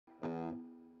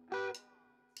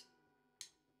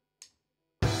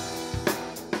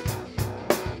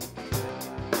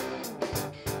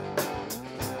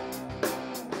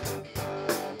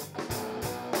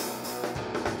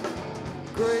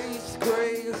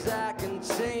I can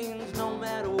change no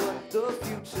matter what the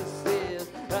future says.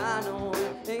 I know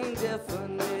it ain't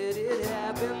definite, it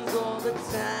happens all the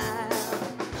time.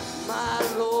 My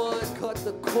Lord, cut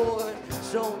the cord,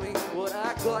 show me what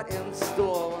I got in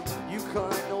store. You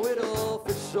can't know it all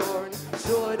for sure, and you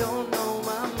sure don't know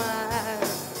my mind.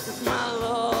 'Cause my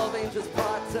love ain't just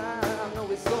part-time, no,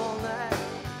 it's all night.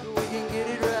 We can get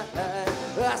it right.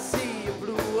 I see your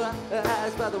blue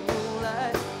eyes by the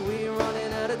moonlight. We're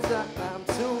running out of time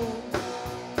tonight.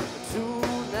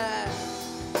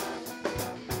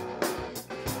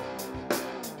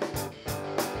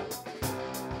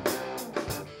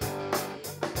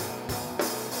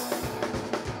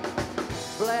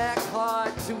 Black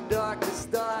heart, too dark to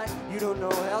start. You don't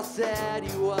know how sad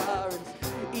you are.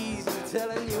 It's easy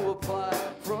telling you apart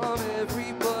from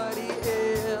everybody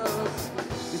else.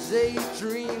 'Cause they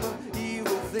dream of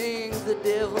evil things, the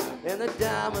devil and the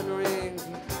diamond rings,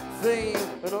 and fame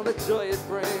and all the joy it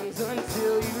brings,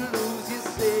 until you lose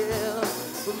yourself.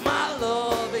 But my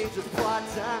love ain't just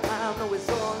part-time, no, it's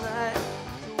all night,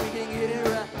 so we can get it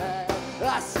right.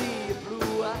 I see your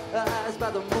blue eyes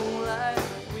by the moonlight.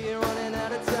 We're running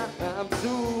out of time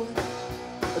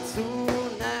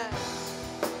tonight.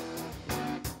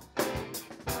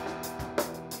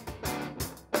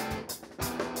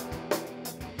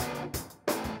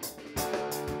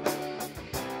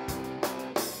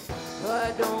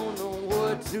 I don't know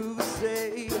what to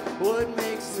say, what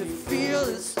makes me feel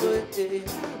this way.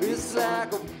 It's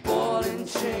like a ball and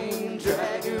chain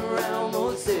dragging around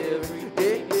most every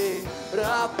day. But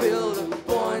I build a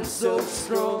bond so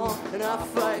strong, and I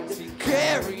fight to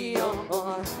carry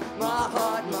on. My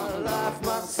heart, my life,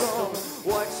 my song.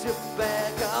 Watch your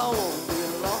back, I won't be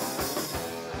long.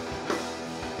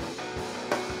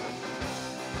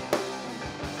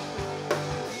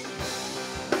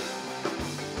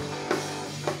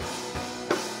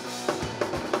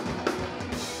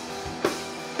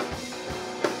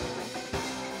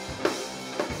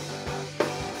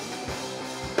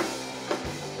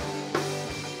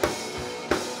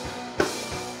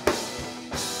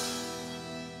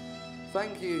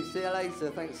 Thank you. See you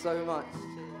later. Thanks so much.